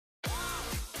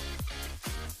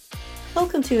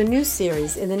Welcome to a new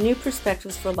series in the New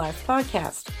Perspectives for Life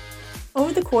podcast.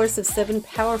 Over the course of 7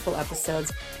 powerful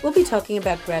episodes, we'll be talking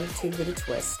about gratitude with a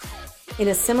twist. In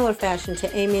a similar fashion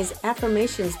to Amy's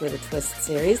Affirmations with a Twist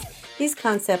series, these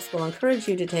concepts will encourage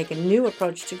you to take a new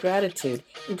approach to gratitude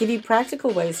and give you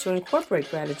practical ways to incorporate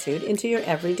gratitude into your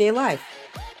everyday life.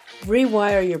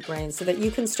 Rewire your brain so that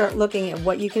you can start looking at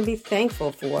what you can be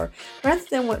thankful for rather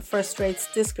than what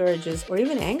frustrates, discourages, or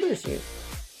even angers you.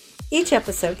 Each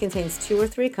episode contains 2 or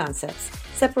 3 concepts,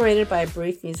 separated by a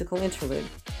brief musical interlude.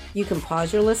 You can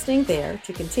pause your listening there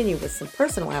to continue with some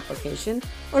personal application,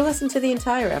 or listen to the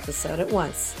entire episode at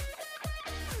once.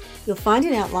 You'll find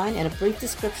an outline and a brief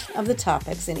description of the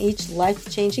topics in each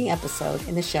life-changing episode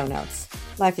in the show notes.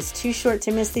 Life is too short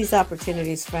to miss these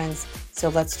opportunities, friends, so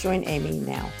let's join Amy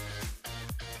now.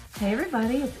 Hey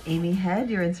everybody, it's Amy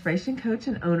Head, your inspiration coach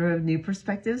and owner of New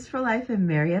Perspectives for Life in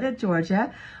Marietta,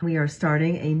 Georgia. We are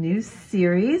starting a new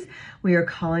series we are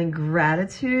calling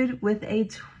Gratitude with a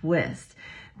Twist.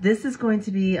 This is going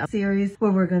to be a series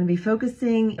where we're going to be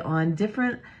focusing on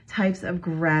different types of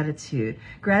gratitude.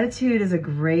 Gratitude is a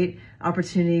great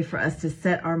opportunity for us to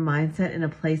set our mindset in a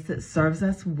place that serves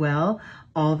us well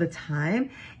all the time.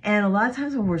 And a lot of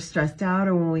times when we're stressed out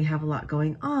or when we have a lot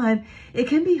going on, it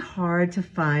can be hard to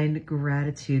find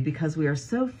gratitude because we are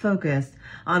so focused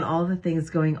on all the things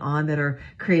going on that are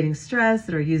creating stress,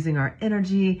 that are using our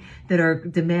energy, that are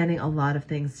demanding a lot of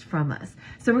things from us.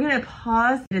 So we're going to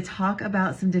pause to talk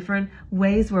about some different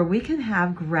ways where we can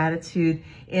have gratitude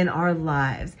in our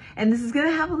lives. And this is going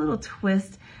to have a little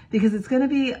twist because it's going to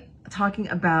be talking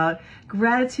about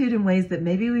gratitude in ways that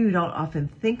maybe we don't often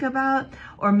think about,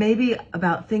 or maybe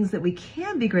about things that we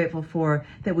can be grateful for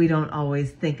that we don't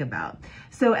always think about.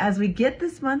 So as we get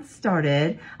this month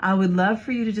started, I would love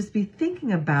for you to just be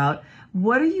thinking about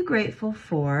what are you grateful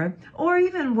for, or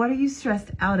even what are you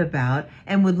stressed out about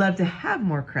and would love to have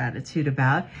more gratitude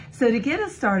about. So to get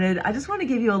us started, I just want to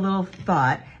give you a little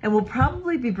thought, and we'll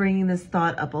probably be bringing this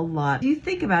thought up a lot. You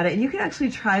think about it, and you can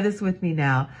actually try this with me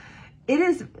now. It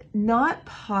is not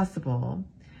possible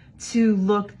to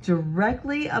look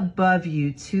directly above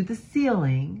you to the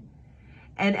ceiling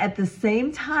and at the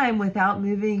same time, without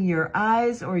moving your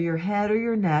eyes or your head or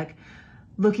your neck,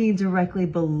 looking directly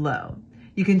below.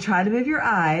 You can try to move your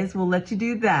eyes, we'll let you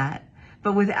do that,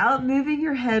 but without moving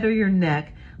your head or your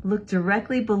neck, look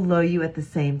directly below you at the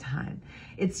same time.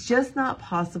 It's just not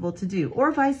possible to do.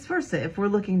 Or vice versa, if we're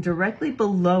looking directly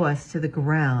below us to the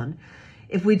ground,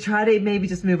 if we try to maybe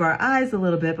just move our eyes a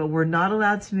little bit, but we're not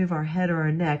allowed to move our head or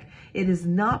our neck, it is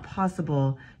not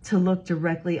possible to look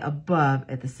directly above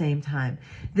at the same time.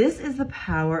 This is the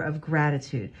power of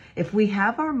gratitude. If we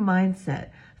have our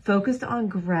mindset focused on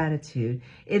gratitude,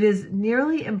 it is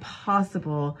nearly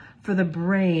impossible for the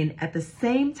brain at the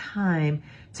same time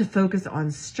to focus on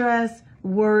stress,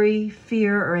 worry,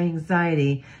 fear, or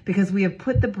anxiety, because we have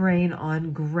put the brain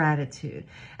on gratitude.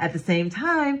 At the same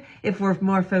time, if we're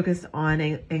more focused on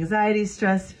anxiety,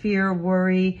 stress, fear,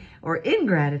 worry, or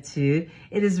ingratitude,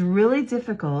 it is really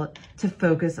difficult to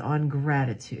focus on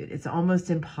gratitude. It's almost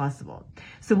impossible.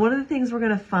 So one of the things we're going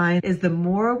to find is the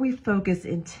more we focus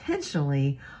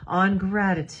intentionally on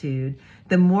gratitude,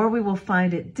 the more we will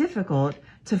find it difficult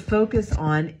to focus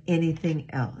on anything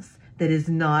else that is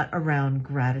not around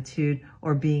gratitude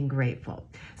or being grateful.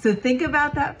 So think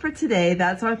about that for today.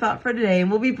 That's our thought for today.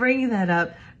 And we'll be bringing that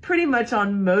up pretty much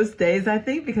on most days, I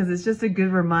think, because it's just a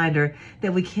good reminder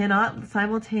that we cannot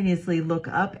simultaneously look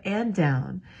up and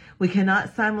down. We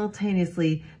cannot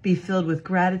simultaneously be filled with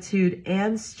gratitude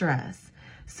and stress.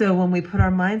 So when we put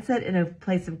our mindset in a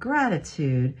place of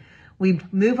gratitude, we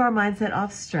move our mindset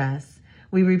off stress.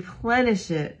 We replenish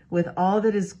it with all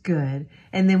that is good,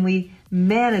 and then we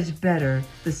manage better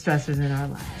the stressors in our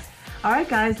lives. All right,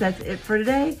 guys, that's it for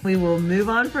today. We will move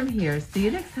on from here. See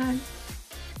you next time.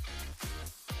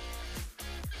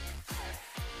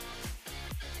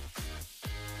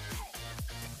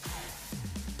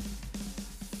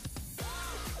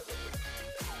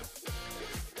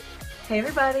 Hey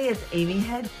everybody, it's Amy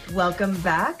Head. Welcome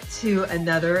back to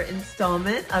another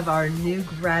installment of our new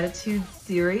gratitude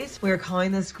series. We're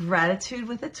calling this Gratitude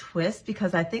with a Twist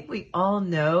because I think we all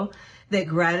know that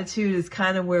gratitude is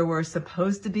kind of where we're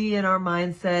supposed to be in our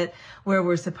mindset, where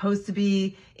we're supposed to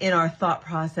be in our thought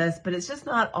process, but it's just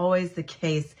not always the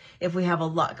case if we have a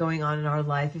lot going on in our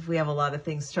life, if we have a lot of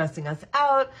things stressing us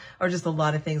out, or just a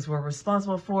lot of things we're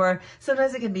responsible for.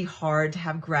 Sometimes it can be hard to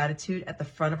have gratitude at the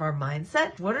front of our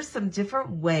mindset. What are some different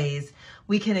ways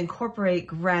we can incorporate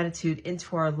gratitude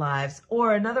into our lives?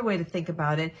 Or another way to think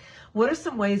about it, what are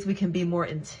some ways we can be more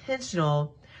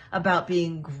intentional about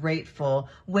being grateful,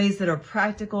 ways that are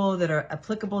practical, that are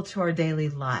applicable to our daily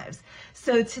lives.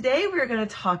 So today we're going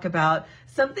to talk about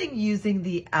something using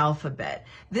the alphabet.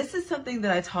 This is something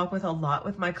that I talk with a lot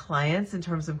with my clients in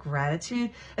terms of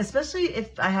gratitude, especially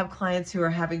if I have clients who are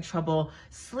having trouble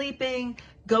sleeping,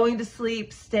 going to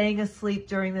sleep, staying asleep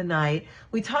during the night.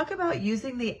 We talk about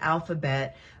using the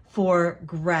alphabet for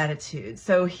gratitude.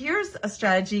 So here's a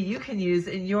strategy you can use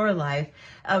in your life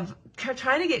of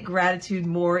trying to get gratitude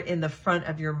more in the front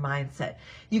of your mindset.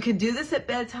 You can do this at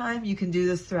bedtime. You can do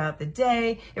this throughout the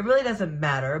day. It really doesn't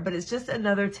matter, but it's just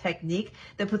another technique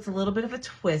that puts a little bit of a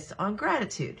twist on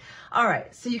gratitude. All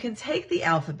right, so you can take the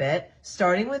alphabet,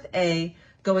 starting with A,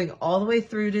 going all the way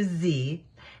through to Z,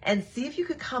 and see if you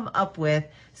could come up with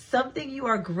something you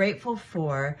are grateful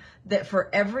for, that for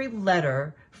every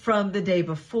letter from the day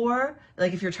before,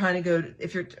 like if you're trying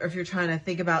to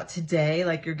think about today,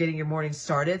 like you're getting your morning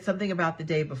started, something about the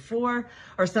day before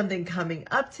or something coming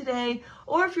up today,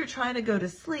 or if you're trying to go to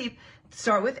sleep,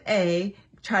 start with A,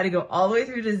 try to go all the way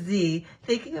through to Z,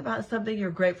 thinking about something you're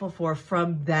grateful for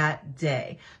from that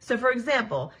day. So for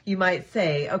example, you might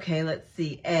say, okay, let's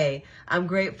see, A, I'm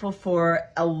grateful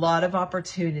for a lot of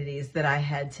opportunities that I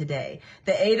had today.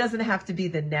 The A doesn't have to be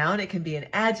the noun. It can be an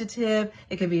adjective.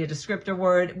 It can be a descriptor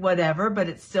word, whatever, but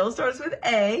it still starts with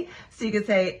A. So you could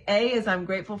say, A is I'm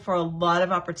grateful for a lot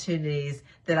of opportunities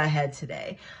that I had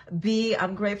today. B,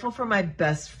 I'm grateful for my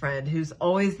best friend who's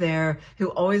always there, who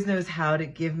always knows how to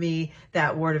give me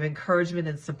that word of encouragement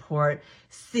and support.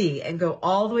 C, and go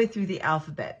all the way through the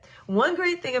alphabet. One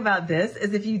great thing about this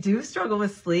is if you do struggle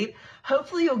with sleep,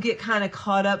 hopefully you'll get kind of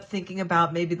caught up thinking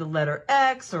about maybe the letter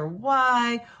X or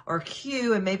Y or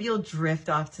Q, and maybe you'll drift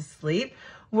off to sleep.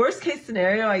 Worst case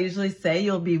scenario, I usually say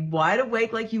you'll be wide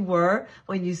awake like you were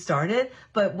when you started,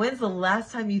 but when's the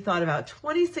last time you thought about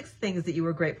 26 things that you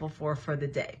were grateful for the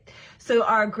day? So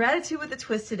our gratitude with a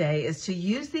twist today is to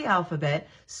use the alphabet,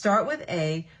 start with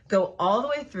A, go all the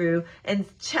way through, and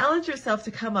challenge yourself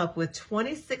to come up with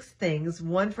 26 things,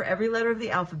 one for every letter of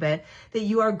the alphabet, that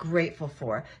you are grateful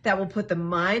for. That will put the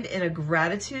mind in a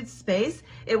gratitude space.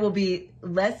 It will be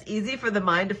less easy for the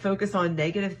mind to focus on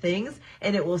negative things,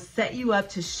 and it will set you up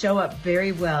to show up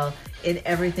very well in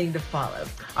everything to follow.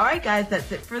 All right, guys,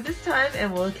 that's it for this time,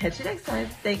 and we'll catch you next time.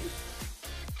 Thanks.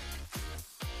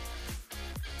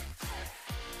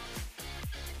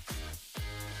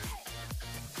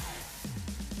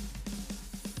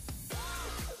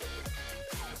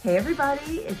 Hey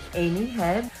everybody, it's Amy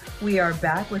Head. We are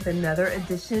back with another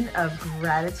edition of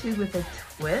Gratitude with a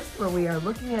Twist, where we are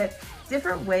looking at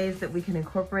different ways that we can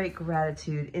incorporate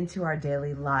gratitude into our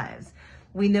daily lives.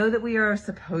 We know that we are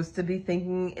supposed to be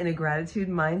thinking in a gratitude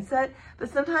mindset, but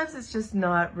sometimes it's just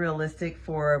not realistic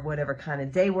for whatever kind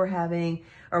of day we're having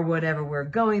or whatever we're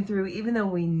going through, even though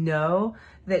we know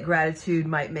that gratitude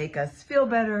might make us feel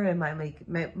better and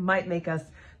might make us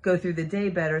go through the day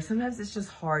better. Sometimes it's just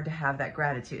hard to have that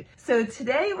gratitude. So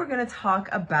today we're going to talk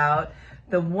about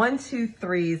the 1, 2,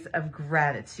 3s of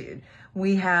gratitude.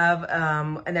 We have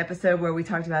an episode where we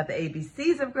talked about the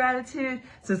ABCs of gratitude.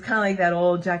 So it's kind of like that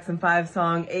old Jackson 5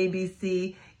 song,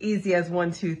 ABC, easy as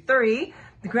 1, 2, 3.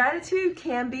 The gratitude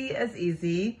can be as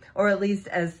easy, or at least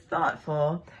as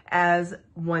thoughtful, as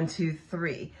 1, 2,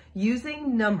 3.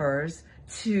 Using numbers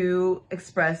to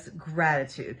express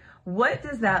gratitude. What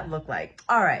does that look like?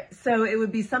 All right, so it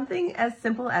would be something as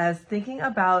simple as thinking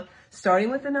about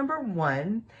starting with the number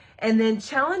 1 and then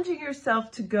challenging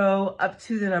yourself to go up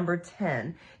to the number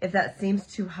 10. If that seems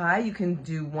too high, you can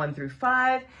do 1 through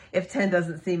 5. If 10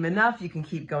 doesn't seem enough, you can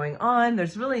keep going on.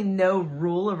 There's really no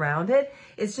rule around it.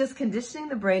 It's just conditioning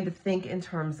the brain to think in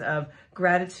terms of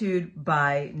gratitude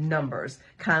by numbers,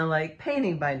 kind of like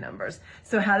painting by numbers.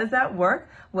 So how does that work?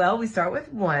 Well, we start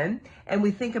with 1 and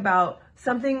we think about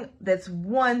something that's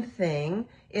one thing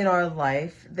in our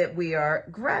life that we are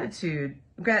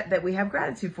that we have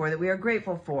gratitude for, that we are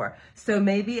grateful for. So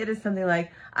maybe it is something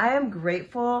like, I am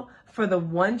grateful for the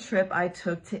one trip I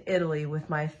took to Italy with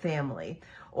my family,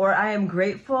 or I am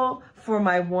grateful for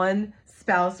my one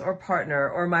spouse or partner,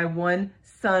 or my one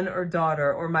son or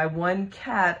daughter, or my one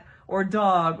cat or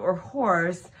dog or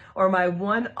horse, or my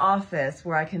one office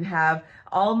where I can have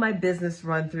all my business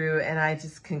run through and I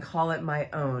just can call it my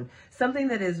own. Something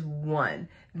that is 1.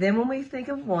 Then when we think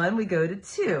of 1, we go to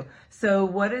 2. So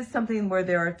what is something where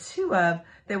there are 2 of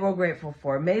that we're grateful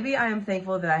for? Maybe I am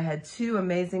thankful that I had 2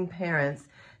 amazing parents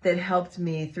that helped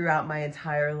me throughout my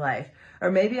entire life.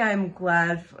 Or maybe I'm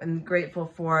glad and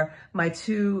grateful for my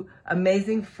two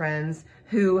amazing friends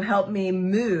who helped me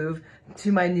move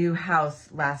to my new house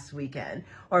last weekend.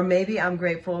 Or maybe I'm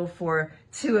grateful for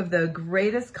two of the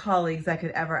greatest colleagues I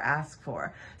could ever ask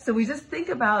for. So we just think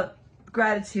about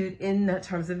gratitude in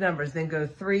terms of numbers, then go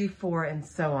 3, 4, and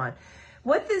so on.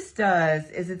 What this does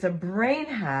is it's a brain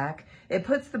hack. It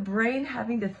puts the brain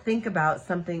having to think about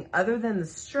something other than the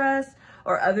stress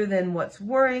or other than what's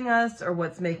worrying us or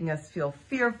what's making us feel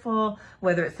fearful,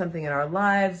 whether it's something in our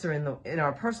lives or in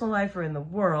our personal life or in the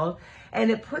world.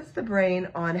 And it puts the brain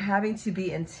on having to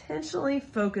be intentionally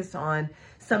focused on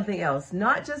something else,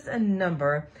 not just a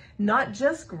number, not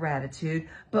just gratitude,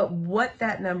 but what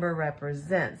that number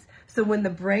represents. So when the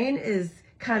brain is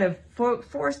kind of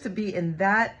forced to be in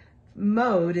that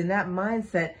mode, in that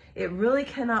mindset, it really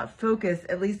cannot focus,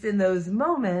 at least in those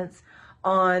moments,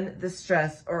 on the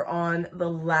stress or on the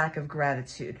lack of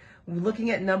gratitude. Looking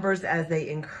at numbers as they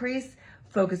increase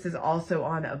focuses also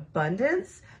on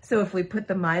abundance. So if we put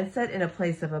the mindset in a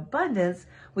place of abundance,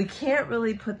 we can't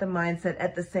really put the mindset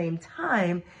at the same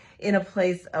time in a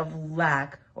place of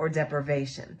lack or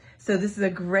deprivation. So this is a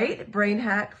great brain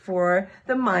hack for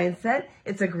the mindset.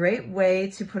 It's a great way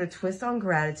to put a twist on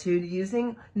gratitude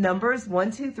using numbers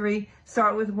 1, 2, 3.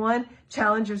 Start with 1.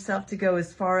 Challenge yourself to go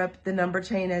as far up the number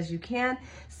chain as you can.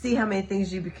 See how many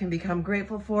things you can become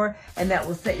grateful for, and that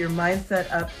will set your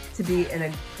mindset up to be in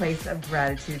a place of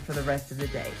gratitude for the rest of the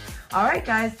day. All right,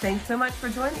 guys, thanks so much for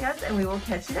joining us, and we will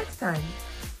catch you next time.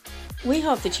 We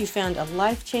hope that you found a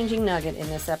life-changing nugget in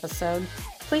this episode.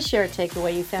 Please share a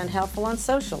takeaway you found helpful on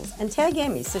socials and tag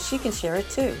Amy so she can share it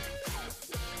too.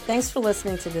 Thanks for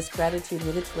listening to this Gratitude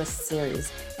with a Twist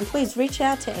series, and please reach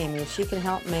out to Amy if she can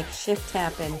help make shift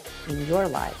happen in your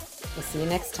life. We'll see you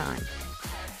next time.